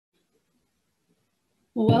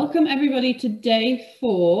Welcome everybody to day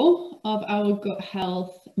 4 of our Gut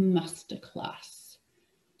Health Masterclass.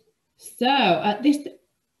 So this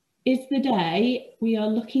is the day we are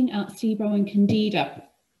looking at SIBO and Candida.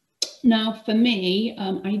 Now for me,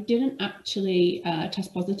 I didn't actually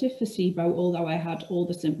test positive for SIBO, although I had all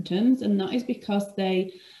the symptoms, and that is because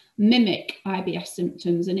they mimic IBS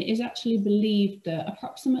symptoms, and it is actually believed that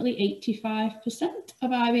approximately 85%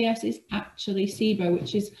 of IBS is actually SIBO,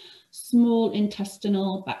 which is small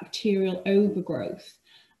intestinal bacterial overgrowth.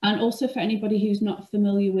 And also, for anybody who's not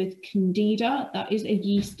familiar with Candida, that is a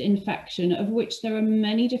yeast infection, of which there are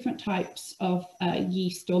many different types of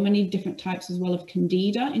yeast, or many different types as well of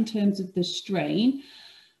Candida in terms of the strain.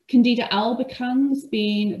 Candida albicans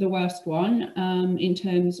being the worst one in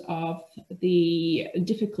terms of the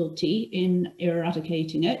difficulty in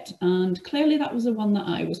eradicating it. And clearly that was the one that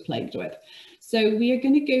I was plagued with. So we are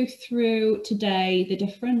going to go through today the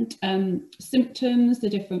different symptoms, the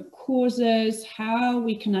different causes, how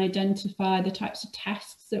we can identify the types of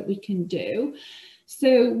tests that we can do.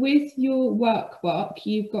 So with your workbook,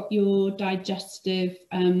 you've got your digestive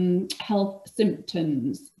health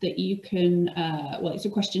symptoms that you can, well, it's a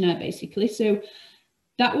questionnaire basically. So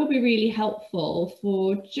that will be really helpful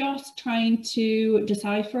for just trying to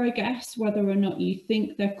decipher, I guess, whether or not you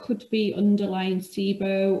think there could be underlying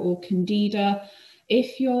SIBO or Candida.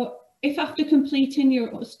 If after completing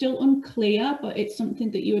you're still unclear, but it's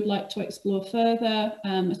something that you would like to explore further,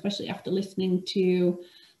 especially after listening to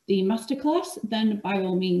the masterclass, then by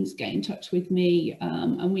all means get in touch with me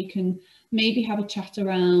and we can maybe have a chat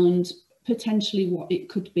around potentially what it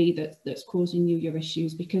could be that's causing you your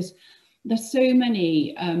issues, because there's so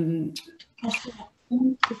many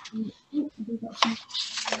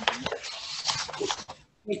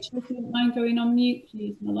Rachel, if you don't mind going on mute,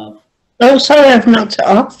 please, my love. Oh, sorry, I've knocked it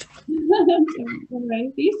off. Don't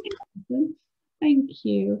worry. These things. Thank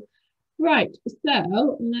you. Right,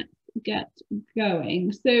 so let's get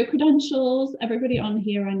going. So credentials, everybody on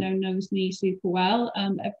here I know knows me super well.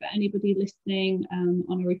 For anybody listening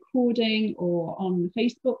on a recording or on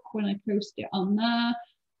Facebook when I post it on there,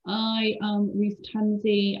 I am Ruth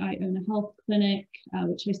Tansey. I own a health clinic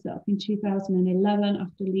which I set up in 2011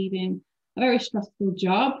 after leaving a very stressful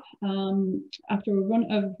job after a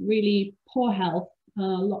run of really poor health,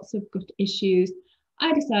 lots of gut issues.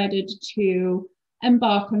 I decided to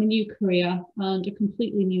embark on a new career and a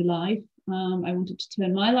completely new life. I wanted to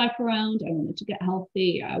turn my life around. I wanted to get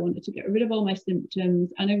healthy. I wanted to get rid of all my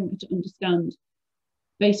symptoms, and I wanted to understand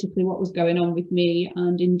basically what was going on with me.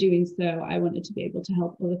 And in doing so, I wanted to be able to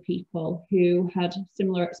help other people who had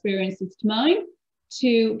similar experiences to mine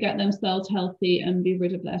to get themselves healthy and be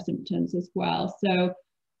rid of their symptoms as well. So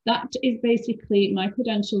that is basically my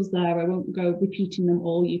credentials there. I won't go repeating them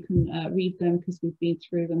all. You can read them because we've been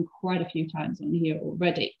through them quite a few times on here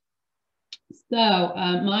already. So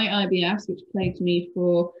my IBS, which plagued me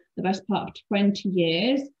for the best part of 20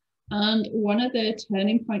 years. And one of the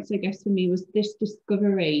turning points, I guess, for me was this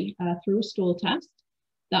discovery through a stool test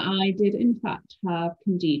that I did in fact have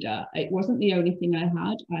Candida. It wasn't the only thing I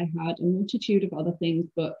had. I had a multitude of other things,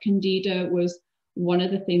 but Candida was one of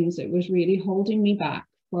the things that was really holding me back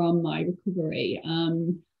from my recovery,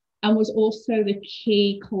 and was also the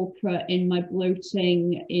key culprit in my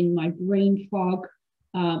bloating, in my brain fog,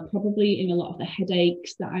 probably in a lot of the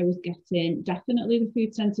headaches that I was getting, definitely the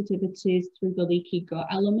food sensitivities through the leaky gut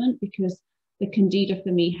element, because the Candida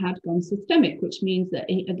for me had gone systemic, which means that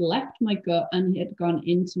it had left my gut and it had gone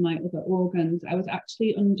into my other organs. I was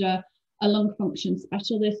actually under a lung function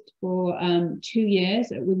specialist for 2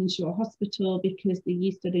 years at Wythenshawe Hospital because the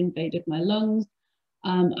yeast had invaded my lungs.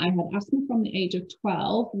 I had asthma from the age of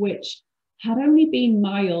 12, which had only been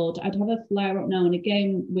mild. I'd have a flare up now and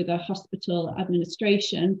again with a hospital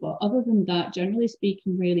administration, but other than that, generally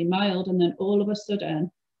speaking, really mild. And then all of a sudden,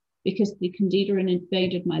 because the Candida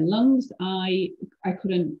invaded my lungs, I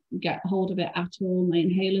couldn't get hold of it at all. My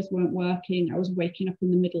inhalers weren't working. I was waking up in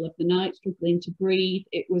the middle of the night, struggling to breathe.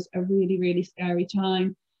 It was a really, really scary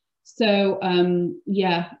time. So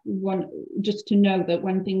yeah, just to know that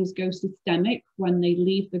when things go systemic, when they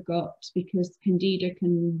leave the gut, because Candida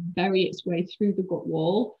can bury its way through the gut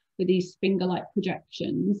wall with these finger-like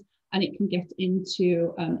projections, and it can get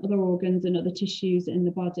into other organs and other tissues in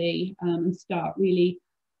the body and start really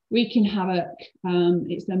wreaking havoc.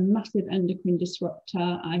 It's a massive endocrine disruptor.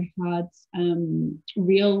 I had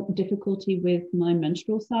real difficulty with my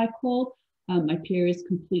menstrual cycle. My periods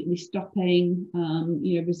completely stopping,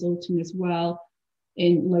 resulting as well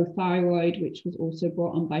in low thyroid, which was also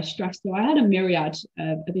brought on by stress. So I had a myriad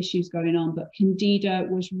of issues going on, but Candida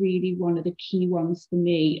was really one of the key ones for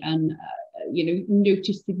me, and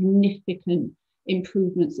noticed significant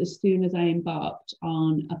improvements as soon as I embarked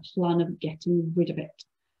on a plan of getting rid of it.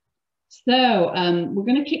 So we're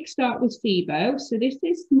going to kickstart with SIBO. So this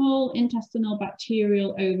is small intestinal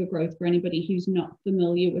bacterial overgrowth for anybody who's not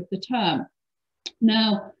familiar with the term.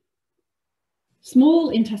 Now, small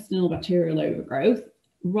intestinal bacterial overgrowth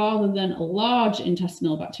rather than a large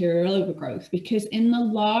intestinal bacterial overgrowth, because in the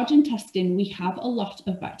large intestine we have a lot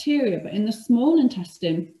of bacteria, but in the small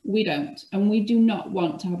intestine we don't, and we do not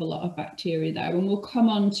want to have a lot of bacteria there, and we'll come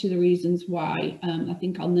on to the reasons why I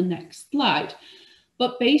think on the next slide.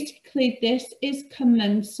 But basically this is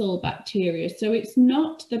commensal bacteria, so it's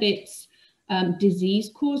not that it's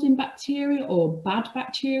disease-causing bacteria or bad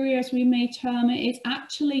bacteria, as we may term it. It's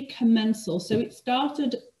actually commensal. So it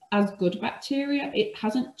started as good bacteria. It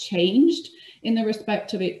hasn't changed in the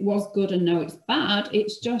respect of it was good and now it's bad.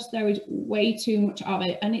 It's just there is way too much of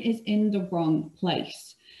it and it is in the wrong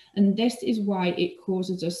place. And this is why it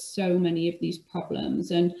causes us so many of these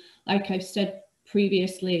problems. And like I've said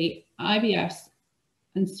previously, IBS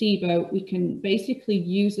and SIBO, we can basically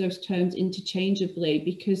use those terms interchangeably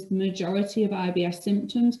because the majority of IBS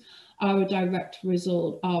symptoms are a direct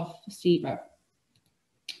result of SIBO.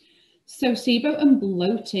 So SIBO and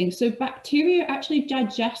bloating. So bacteria actually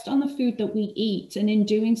digest on the food that we eat, and in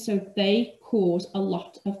doing so, they cause a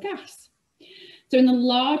lot of gas. So in the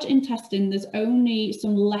large intestine, there's only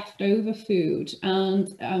some leftover food, and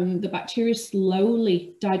the bacteria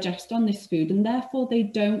slowly digest on this food, and therefore they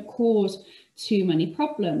don't cause too many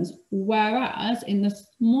problems. Whereas in the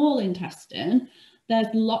small intestine, there's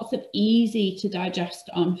lots of easy to digest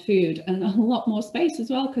on food and a lot more space as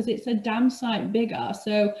well, because it's a damn sight bigger.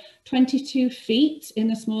 So 22 feet in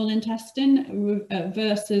the small intestine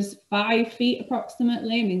versus 5 feet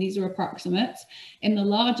approximately. I mean, these are approximates in the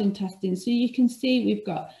large intestine. So you can see we've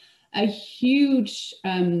got a huge,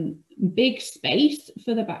 big space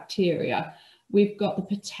for the bacteria. We've got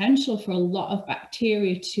the potential for a lot of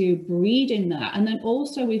bacteria to breed in there. And then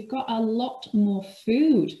also we've got a lot more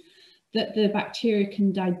food that the bacteria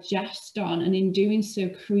can digest on, and in doing so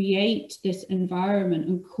create this environment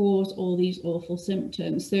and cause all these awful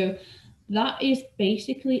symptoms. So that is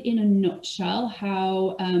basically in a nutshell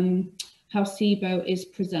how SIBO is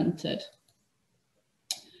presented.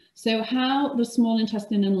 So how the small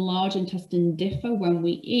intestine and large intestine differ when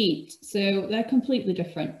we eat. So they're completely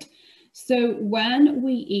different. So when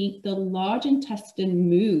we eat, the large intestine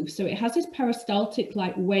moves. So it has this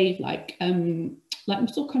peristaltic-like wave, like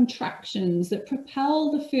muscle contractions that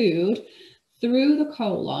propel the food through the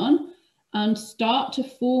colon and start to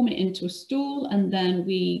form it into a stool. And then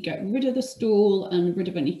we get rid of the stool and rid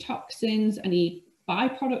of any toxins, any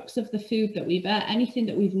byproducts of the food that we've ate, anything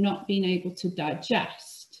that we've not been able to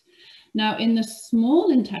digest. Now, in the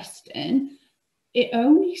small intestine, it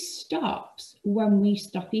only stops when we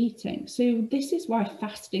stop eating. So this is why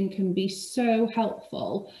fasting can be so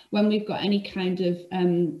helpful when we've got any kind of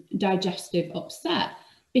digestive upset,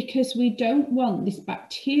 because we don't want this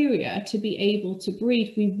bacteria to be able to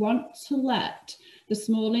breed. We want to let the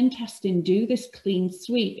small intestine do this clean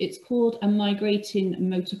sweep. It's called a migrating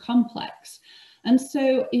motor complex. And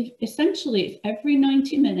so essentially it's every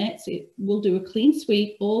 90 minutes, it will do a clean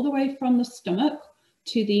sweep all the way from the stomach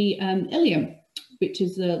to the ileum, which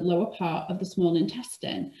is the lower part of the small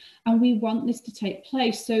intestine. And we want this to take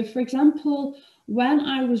place. So for example, when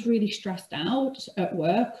I was really stressed out at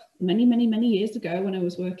work many years ago, when I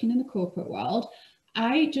was working in the corporate world,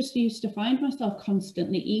 I just used to find myself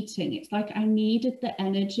constantly eating. It's like I needed the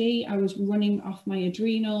energy. I was running off my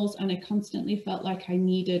adrenals and I constantly felt like I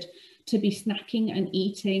needed to be snacking and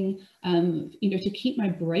eating, to keep my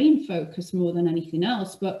brain focused more than anything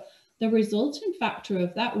else. But the resulting factor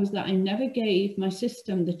of that was that I never gave my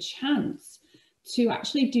system the chance to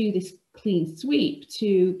actually do this clean sweep,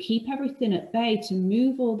 to keep everything at bay, to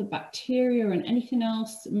move all the bacteria and anything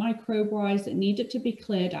else microbe-wise that needed to be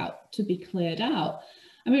cleared out,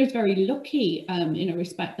 I mean, I was very lucky in a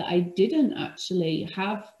respect that I didn't actually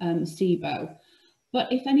have SIBO. But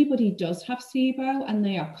if anybody does have SIBO and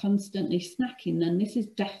they are constantly snacking, then this is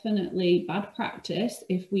definitely bad practice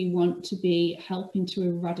if we want to be helping to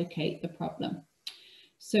eradicate the problem.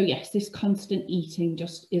 So yes, this constant eating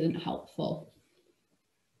just isn't helpful.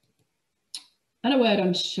 And a word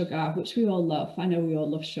on sugar, which we all love. I know we all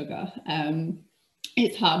love sugar.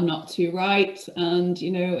 It's hard not to, right? And,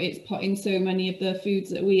 it's put in so many of the foods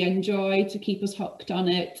that we enjoy to keep us hooked on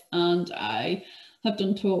it. And I have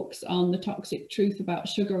done talks on the toxic truth about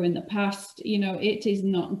sugar in the past. It is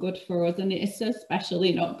not good for us, and it is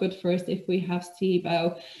especially not good for us if we have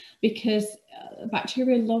SIBO, because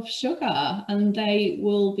bacteria love sugar and they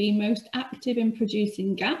will be most active in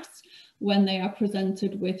producing gas when they are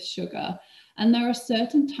presented with sugar. And there are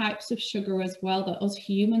certain types of sugar as well that us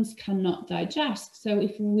humans cannot digest. So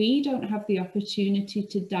if we don't have the opportunity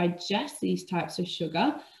to digest these types of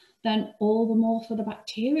sugar, then all the more for the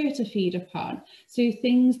bacteria to feed upon. So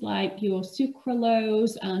things like your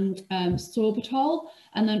sucralose and sorbitol,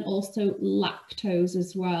 and then also lactose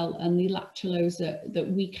as well, and the lactulose that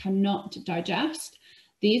we cannot digest.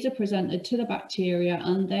 These are presented to the bacteria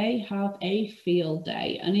and they have a field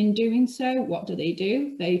day. And in doing so, what do?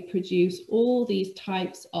 They produce all these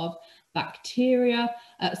types of bacteria,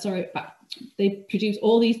 they produce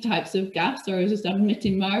all these types of gas. Sorry, I was just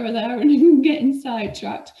admitting Myra there and I'm getting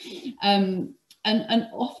sidetracked. And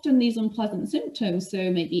often these unpleasant symptoms, so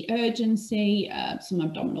maybe urgency, some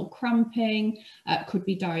abdominal cramping, could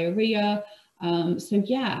be diarrhea. So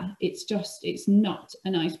yeah, it's not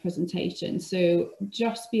a nice presentation. So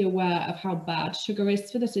just be aware of how bad sugar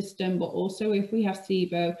is for the system, but also if we have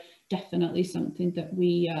SIBO, definitely something that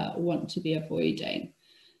we want to be avoiding.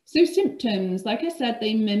 So symptoms, like I said,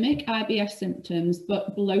 they mimic IBS symptoms,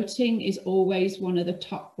 but bloating is always one of the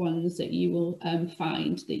top ones that you will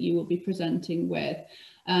find that you will be presenting with.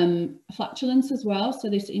 Flatulence as well, so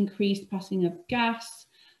this increased passing of gas.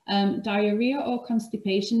 Diarrhea or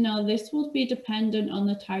constipation. Now this will be dependent on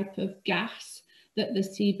the type of gas that the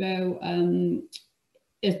SIBO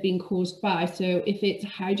is being caused by. So if it's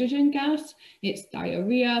hydrogen gas, it's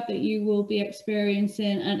diarrhea that you will be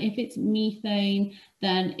experiencing, and if it's methane,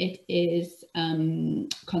 then it is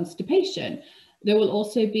constipation. There will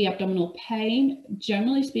also be abdominal pain,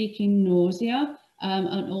 generally speaking nausea,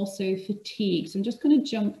 and also fatigue. So I'm just going to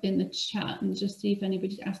jump in the chat and just see if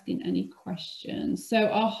anybody's asking any questions. So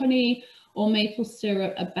are honey or maple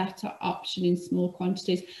syrup a better option in small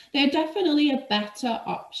quantities? They're definitely a better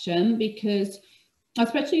option because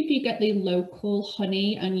especially if you get the local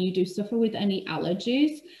honey and you do suffer with any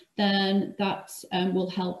allergies, then that will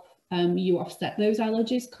help you offset those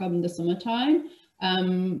allergies come the summertime.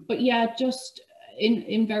 But yeah, just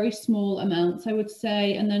in very small amounts, I would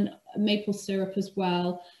say, and then maple syrup as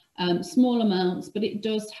well, small amounts, but it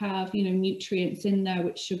does have, you know, nutrients in there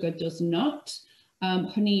which sugar does not.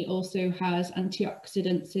 Honey also has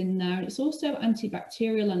antioxidants in there. It's also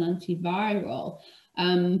antibacterial and antiviral.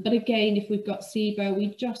 But again, if we've got SIBO,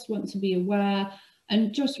 we just want to be aware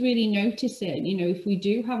and just really noticing, you know, if we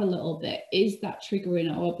do have a little bit, is that triggering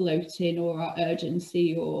our bloating or our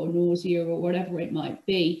urgency or nausea or whatever it might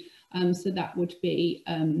be? So that would be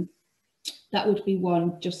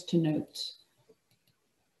one just to note.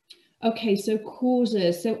 Okay, so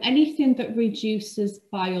causes. So anything that reduces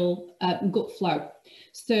bile gut flow,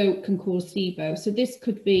 so can cause SIBO. So this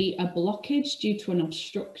could be a blockage due to an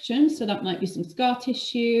obstruction. So that might be some scar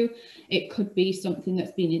tissue. It could be something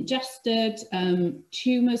that's been ingested,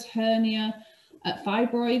 tumors, hernia,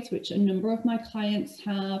 fibroids, which a number of my clients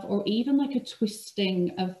have, or even like a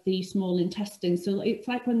twisting of the small intestine. So it's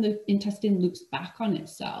like when the intestine loops back on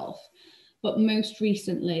itself. But most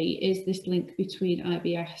recently is this link between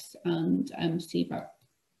IBS and SIBO.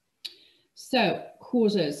 So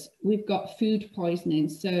causes, we've got food poisoning.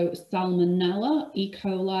 So Salmonella, E.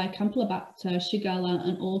 coli, Campylobacter, Shigella,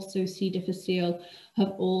 and also C. difficile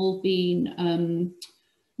have all been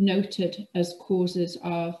noted as causes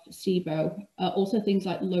of SIBO. Also things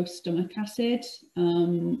like low stomach acid,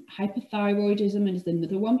 hypothyroidism is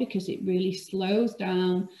another one because it really slows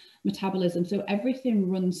down metabolism. So everything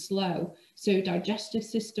runs slow. So digestive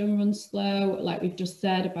system runs slow, like we've just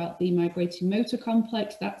said about the migrating motor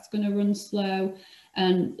complex, that's going to run slow.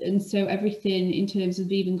 And so everything in terms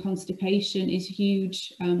of even constipation is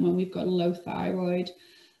huge when we've got a low thyroid.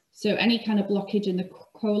 So any kind of blockage in the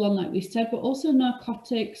colon, like we said, but also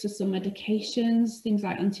narcotics or some medications, things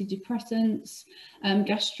like antidepressants,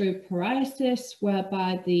 gastroparesis,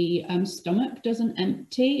 whereby the stomach doesn't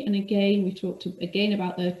empty. And again, we talked again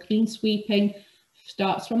about the clean sweeping,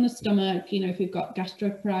 starts from the stomach. You know, if we've got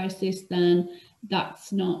gastroparesis, then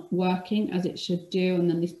that's not working as it should do, and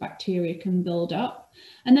then this bacteria can build up.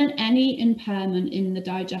 And then any impairment in the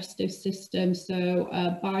digestive system, so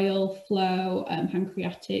bile flow,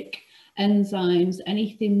 pancreatic enzymes,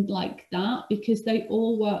 anything like that, because they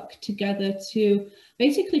all work together to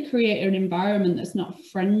basically create an environment that's not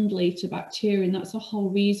friendly to bacteria, and that's the whole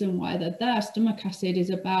reason why they're there. Stomach acid is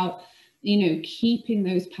about, you know, keeping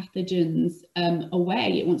those pathogens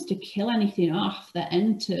away. It wants to kill anything off that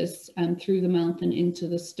enters through the mouth and into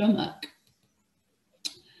the stomach.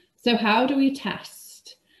 So how do we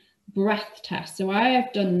test? Breath test. So I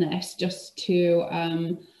have done this just to,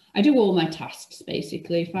 I do all my tests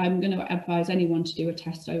basically. If I'm going to advise anyone to do a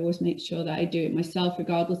test, I always make sure that I do it myself,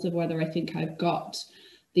 regardless of whether I think I've got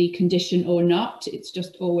the condition or not. It's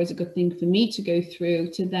just always a good thing for me to go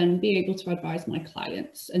through to then be able to advise my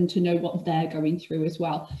clients and to know what they're going through as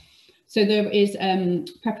well. So there is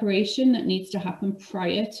preparation that needs to happen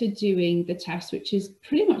prior to doing the test, which is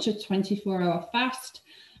pretty much a 24-hour fast.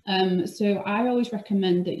 So I always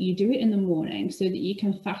recommend that you do it in the morning so that you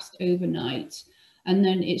can fast overnight. And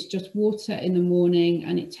then it's just water in the morning,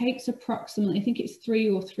 and it takes approximately, I think it's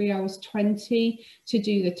 3 hours 20 to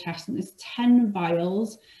do the test. And there's 10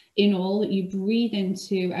 vials in all that you breathe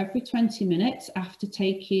into every 20 minutes after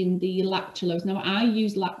taking the lactulose. Now, I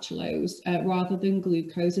use lactulose rather than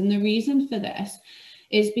glucose. And the reason for this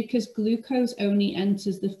is because glucose only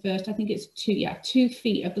enters the first, I think it's 2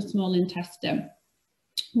 feet of the small intestine,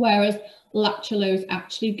 whereas lactulose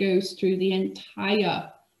actually goes through the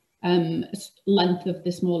entire length of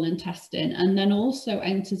the small intestine and then also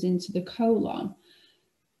enters into the colon.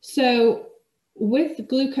 So with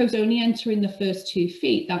glucose only entering the first 2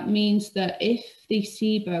 feet, that means that if the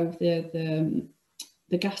SIBO,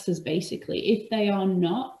 the gases basically, if they are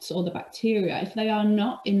not, or the bacteria, if they are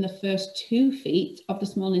not in the first 2 feet of the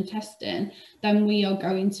small intestine, then we are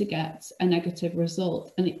going to get a negative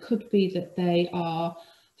result. And it could be that they are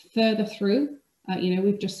further through. You know,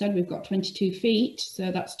 we've just said we've got 22 feet,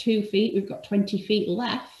 so that's 2 feet, we've got 20 feet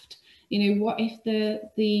left. You know, what if the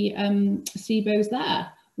SIBO's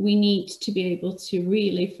there? We need to be able to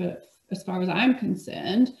really, as far as I'm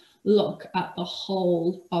concerned, look at the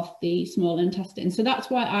whole of the small intestine. So that's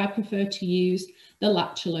why I prefer to use the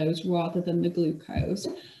lactulose rather than the glucose.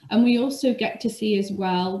 And we also get to see as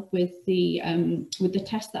well with the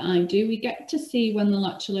test that I do, we get to see when the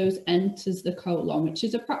lactulose enters the colon, which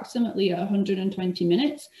is approximately 120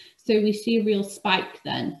 minutes. So we see a real spike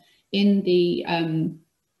then in the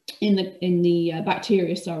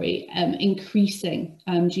bacteria, increasing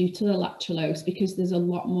due to the lactulose, because there's a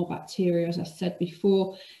lot more bacteria, as I said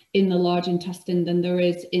before, in the large intestine than there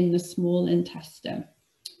is in the small intestine.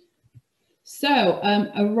 So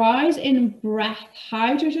a rise in breath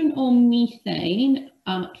hydrogen or methane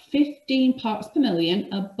at 15 parts per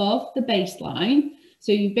million above the baseline.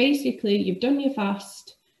 So you've done your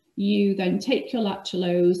fast, you then take your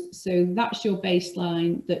lactulose, so that's your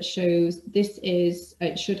baseline that shows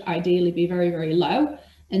it should ideally be very, very low.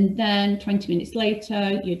 And then 20 minutes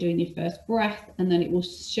later, you're doing your first breath, and then it will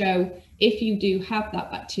show if you do have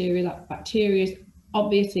that bacteria is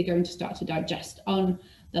obviously going to start to digest on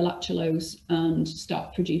the lactulose and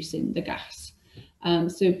start producing the gas.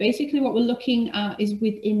 So basically what we're looking at is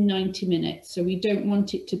within 90 minutes. So we don't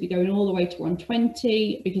want it to be going all the way to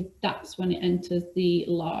 120, because that's when it enters the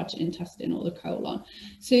large intestine or the colon.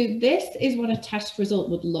 So this is what a test result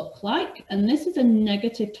would look like. And this is a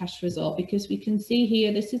negative test result, because we can see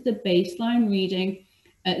here, this is the baseline reading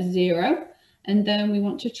at 0. And then we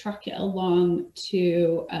want to track it along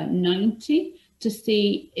to 90 to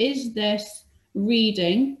see, is this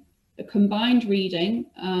reading, a combined reading,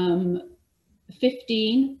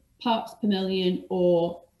 15 parts per million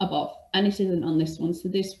or above, and it isn't on this one, so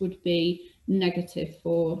this would be negative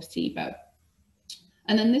for SIBO.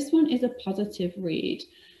 And then this one is a positive read.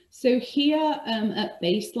 So here at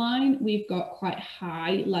baseline, we've got quite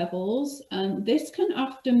high levels. This can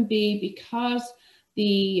often be because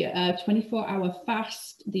the 24-hour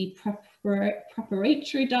fast, the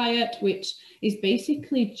preparatory diet, which is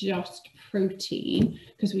basically just protein,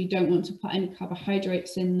 because we don't want to put any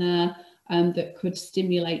carbohydrates in there that could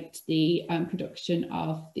stimulate the production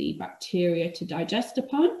of the bacteria to digest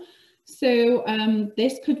upon. So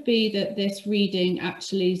this could be that this reading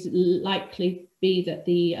actually is likely be that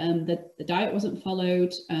the diet wasn't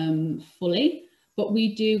followed fully, but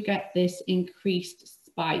we do get this increased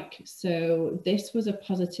spike. So this was a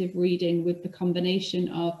positive reading with the combination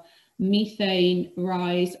of methane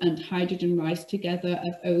rise and hydrogen rise together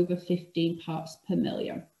of over 15 parts per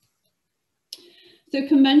million. So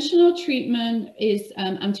conventional treatment is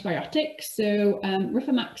antibiotics. So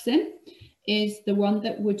rifamycin is the one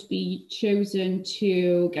that would be chosen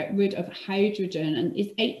to get rid of hydrogen and is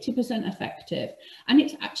 80% effective. And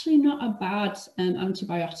it's actually not a bad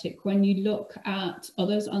antibiotic when you look at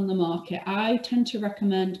others on the market. I tend to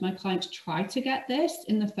recommend my clients try to get this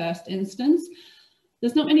in the first instance.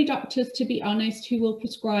 There's not many doctors, to be honest, who will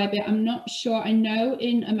prescribe it. I'm not sure. I know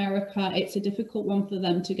in America it's a difficult one for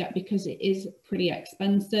them to get because it is pretty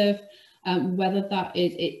expensive. Whether that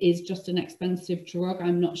is, it is just an expensive drug,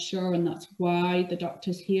 I'm not sure. And that's why the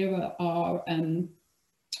doctors here are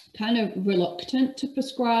kind of reluctant to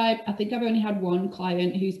prescribe. I think I've only had one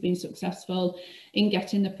client who's been successful in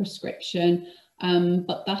getting the prescription.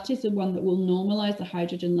 But that is the one that will normalize the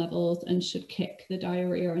hydrogen levels and should kick the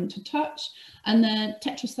diarrhea into touch. And then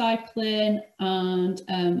tetracycline and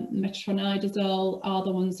metronidazole are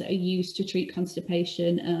the ones that are used to treat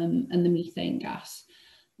constipation and the methane gas.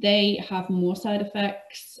 They have more side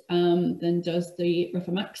effects than does the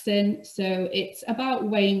rifamycin. So it's about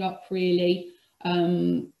weighing up really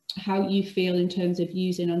how you feel in terms of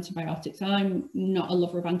using antibiotics. I'm not a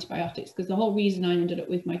lover of antibiotics because the whole reason I ended up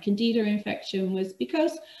with my Candida infection was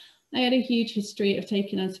because I had a huge history of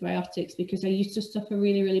taking antibiotics because I used to suffer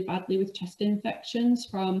really, really badly with chest infections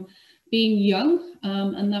from being young,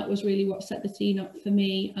 and that was really what set the scene up for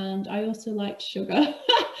me. And I also liked sugar.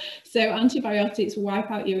 So antibiotics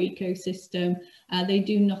wipe out your ecosystem. They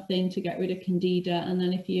do nothing to get rid of Candida. And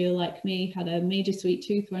then if you, like me, had a major sweet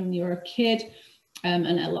tooth when you were a kid and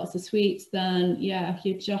ate lots of sweets, then yeah,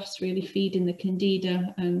 you're just really feeding the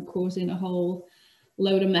Candida and causing a whole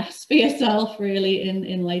load of mess for yourself really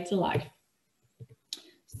in later life.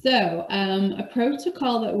 So a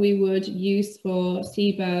protocol that we would use for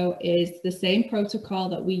SIBO is the same protocol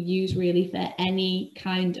that we use really for any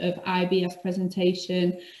kind of IBS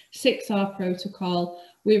presentation, 6R protocol.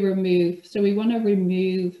 We want to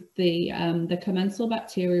remove the commensal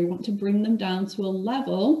bacteria. We want to bring them down to a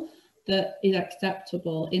level that is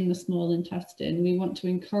acceptable in the small intestine. We want to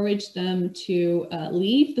encourage them to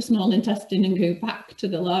leave the small intestine and go back to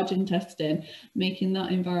the large intestine, making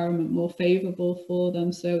that environment more favorable for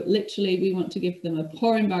them. So literally we want to give them a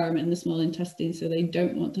poor environment in the small intestine so they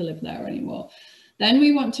don't want to live there anymore. Then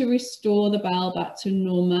we want to restore the bowel back to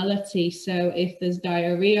normality. So if there's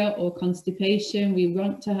diarrhea or constipation, we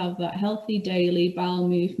want to have that healthy daily bowel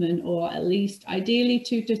movement, or at least ideally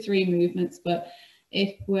 2 to 3 movements. But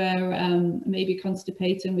if we're maybe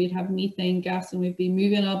constipated, we'd have methane gas and we'd be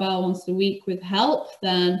moving our bowel once a week with help,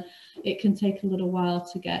 then it can take a little while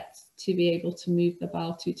to get to be able to move the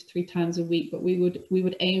bowel 2 to 3 times a week. But we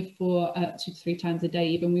would aim for 2 to 3 times a day,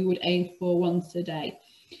 even we would aim for once a day.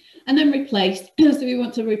 And then replace, so we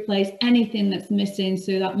want to replace anything that's missing.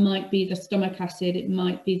 So that might be the stomach acid, it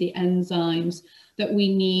might be the enzymes that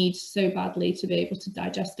we need so badly to be able to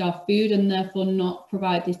digest our food and therefore not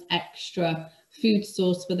provide this extra food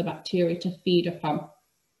source for the bacteria to feed upon.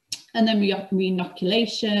 And then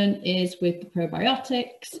reinoculation is with the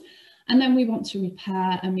probiotics. And then we want to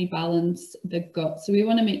repair and rebalance the gut. So we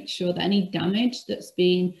want to make sure that any damage that's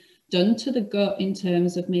been done to the gut in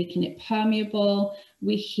terms of making it permeable,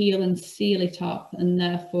 we heal and seal it up, and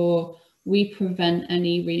therefore we prevent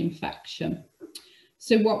any reinfection.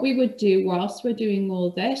 So what we would do whilst we're doing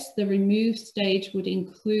all this, the remove stage would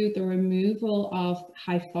include the removal of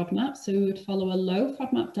high FODMAP. So we would follow a low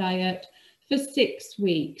FODMAP diet for 6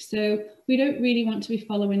 weeks. So we don't really want to be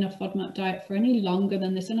following a FODMAP diet for any longer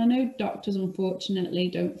than this. And I know doctors unfortunately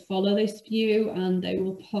don't follow this view, and they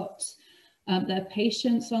will put their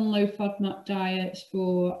patients on low FODMAP diets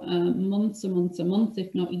for months and months and months,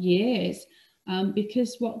 if not years.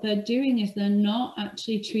 Because what they're doing is they're not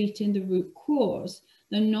actually treating the root cause.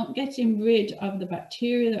 They're not getting rid of the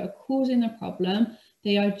bacteria that are causing the problem.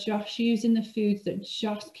 They are just using the foods that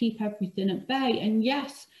just keep everything at bay. And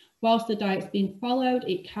yes, whilst the diet's being followed,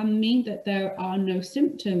 it can mean that there are no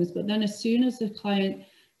symptoms. But then as soon as the client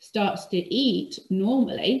starts to eat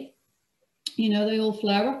normally, you know, they all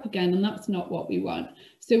flare up again, and that's not what we want.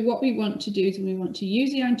 So what we want to do is we want to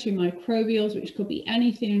use the antimicrobials, which could be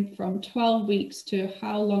anything from 12 weeks to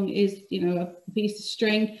how long is, you know, a piece of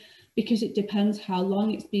string, because it depends how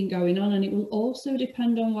long it's been going on, and it will also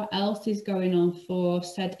depend on what else is going on for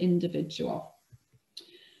said individual.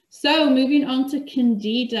 So moving on to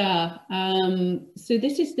Candida. So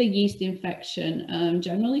this is the yeast infection.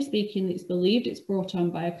 Generally speaking, it's believed it's brought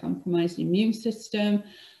on by a compromised immune system.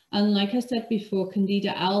 And like I said before, Candida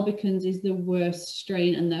albicans is the worst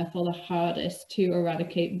strain and therefore the hardest to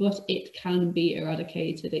eradicate, but it can be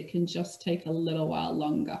eradicated. It can just take a little while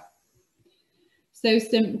longer. So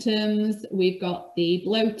symptoms, we've got the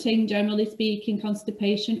bloating, generally speaking,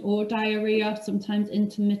 constipation or diarrhea, sometimes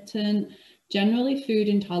intermittent, generally food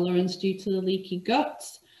intolerance due to the leaky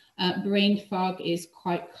guts. Brain fog is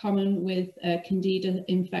quite common with Candida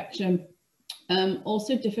infection.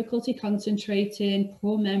 Also difficulty concentrating,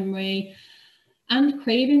 poor memory, and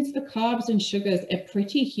cravings for carbs and sugars are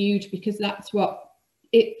pretty huge because that's what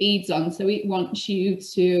it feeds on. So it wants you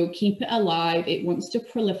to keep it alive, it wants to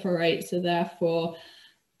proliferate, so therefore,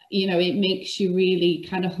 you know, it makes you really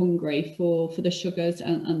kind of hungry for the sugars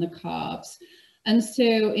and the carbs. And so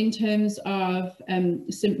in terms of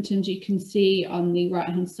symptoms, you can see on the right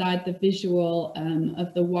hand side the visual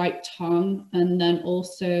of the white tongue, and then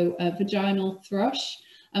also vaginal thrush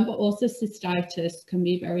but also cystitis can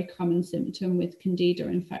be a very common symptom with Candida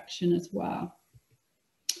infection as well.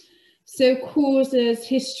 So causes,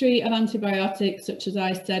 history of antibiotics, such as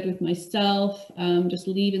I said with myself, just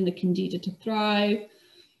leaving the Candida to thrive.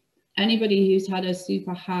 Anybody who's had a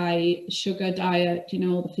super high sugar diet, you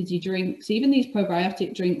know, all the fizzy drinks, even these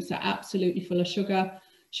probiotic drinks are absolutely full of sugar.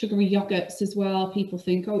 Sugary yogurts as well. People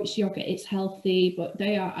think, oh, it's yogurt, it's healthy, but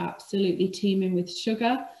they are absolutely teeming with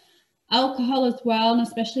sugar. Alcohol as well, and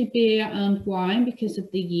especially beer and wine, because of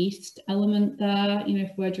the yeast element there. You know,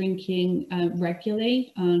 if we're drinking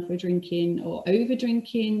regularly, and if we're drinking or over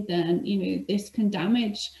drinking, then, you know, this can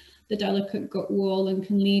damage the delicate gut wall and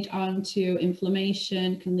can lead on to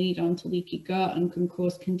inflammation, can lead on to leaky gut, and can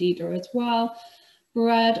cause Candida as well.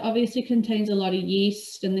 Bread obviously contains a lot of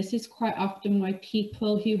yeast, and this is quite often why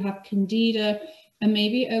people who have Candida are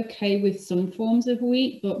maybe okay with some forms of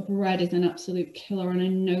wheat, but bread is an absolute killer, and I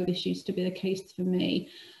know this used to be the case for me.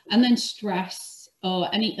 And then stress or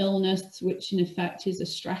any illness, which in effect is a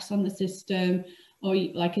stress on the system, or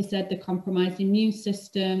like I said, the compromised immune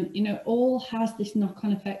system, you know, all has this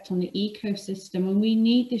knock-on effect on the ecosystem, and we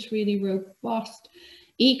need this really robust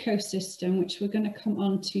ecosystem, which we're going to come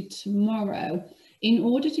on to tomorrow, in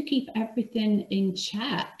order to keep everything in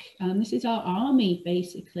check. This is our army,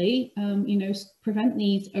 basically, you know, prevent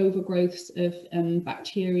these overgrowths of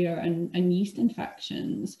bacteria and yeast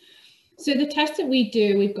infections. So the tests that we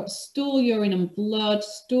do, we've got stool, urine and blood.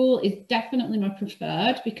 Stool is definitely my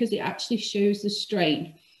preferred because it actually shows the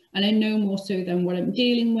strain. And I know more so than what I'm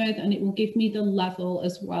dealing with, and it will give me the level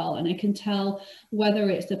as well. And I can tell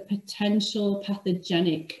whether it's a potential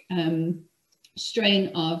pathogenic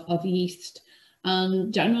strain of yeast,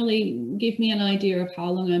 and generally give me an idea of how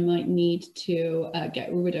long I might need to get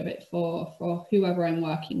rid of it for whoever I'm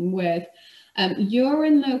working with.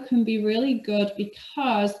 Urine though can be really good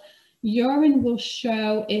because urine will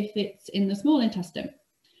show if it's in the small intestine.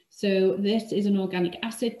 So this is an organic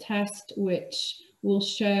acid test which will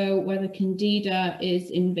show whether Candida is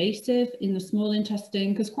invasive in the small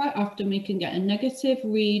intestine, because quite often we can get a negative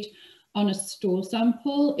read on a stool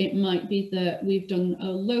sample. It might be that we've done a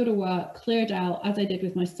load of work, cleared out, as I did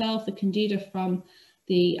with myself, the Candida from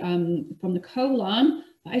the colon,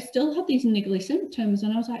 but I still had these niggly symptoms,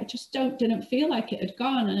 and I was like, I just didn't feel like it had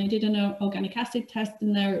gone. And I did an organic acid test,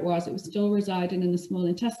 and there it was still residing in the small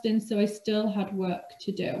intestine, so I still had work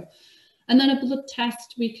to do. And then a blood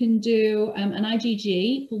test, we can do an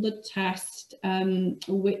IgG blood test,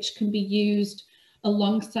 which can be used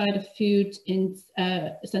alongside a food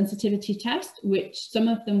sensitivity test, which some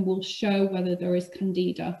of them will show whether there is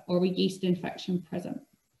Candida or a yeast infection present.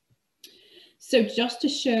 So just to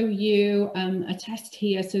show you a test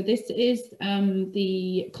here, so this is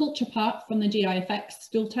the culture part from the GIFX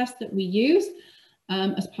stool test that we use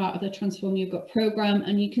as part of the Transform Your Gut program.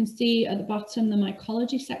 And you can see at the bottom the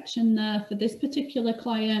mycology section there. For this particular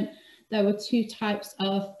client, there were 2 types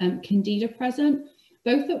of Candida present,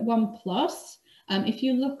 both at 1+. If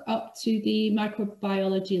you look up to the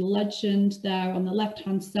microbiology legend there on the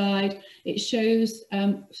left-hand side, it shows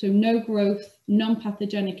so no growth,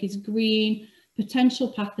 non-pathogenic is green,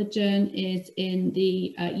 potential pathogen is in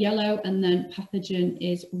the yellow, and then pathogen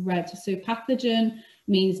is red. So pathogen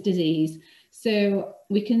means disease. So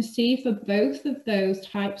we can see for both of those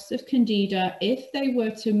types of Candida, if they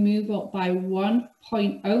were to move up by 1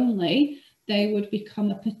 point only, they would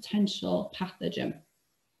become a potential pathogen.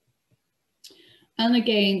 And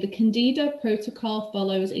again, the Candida protocol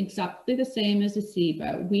follows exactly the same as the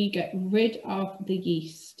SIBO. We get rid of the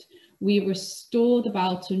yeast. We restore the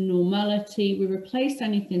bowel to normality. We replace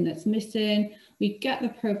anything that's missing. We get the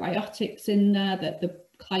probiotics in there that the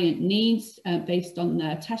client needs based on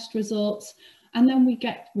their test results. And then we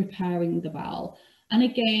get repairing the bowel. And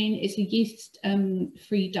again, it's a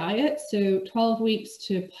yeast-free diet, so 12 weeks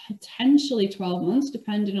to potentially 12 months,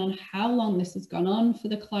 depending on how long this has gone on for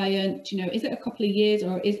the client. You know, is it a couple of years,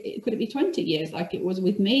 or could it be 20 years like it was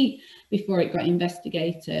with me before it got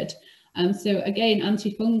investigated? So again,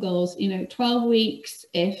 antifungals, you know, 12 weeks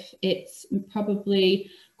if it's probably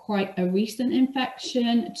quite a recent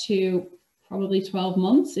infection, to probably 12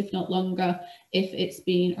 months, if not longer, if it's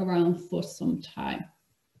been around for some time.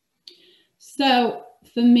 So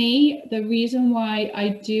for me, the reason why I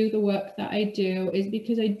do the work that I do is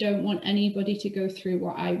because I don't want anybody to go through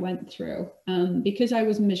what I went through, because I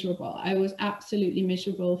was miserable. I was absolutely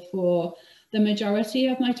miserable for the majority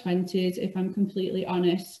of my 20s, if I'm completely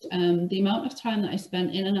honest. The amount of time that I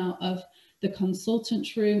spent in and out of the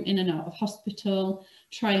consultant room, in and out of hospital,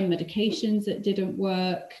 trying medications that didn't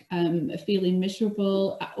work, feeling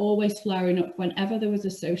miserable, always flaring up whenever there was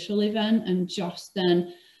a social event, and just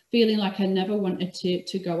then feeling like I never wanted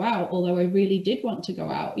to go out, although I really did want to go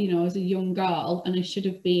out, you know, as a young girl, and I should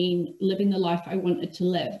have been living the life I wanted to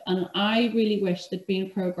live. And I really wish there'd been a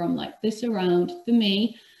program like this around for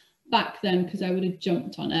me back then, because I would have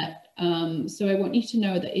jumped on it. So I want you to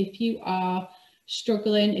know that if you are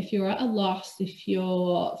struggling, if you're at a loss, if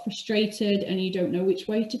you're frustrated and you don't know which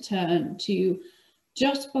way to turn, to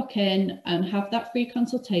just book in and have that free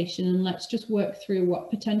consultation, and let's just work through what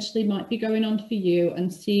potentially might be going on for you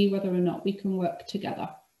and see whether or not we can work together.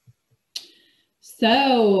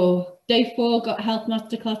 So day 4 Gut Health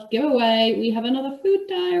Masterclass giveaway. We have another food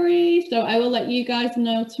diary. So I will let you guys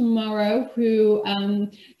know tomorrow who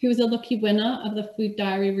is a lucky winner of the food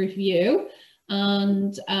diary review.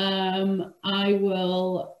 And I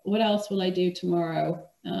will, what else will I do tomorrow?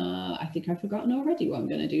 I think I've forgotten already what I'm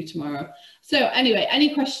going to do tomorrow. So anyway,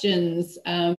 any questions?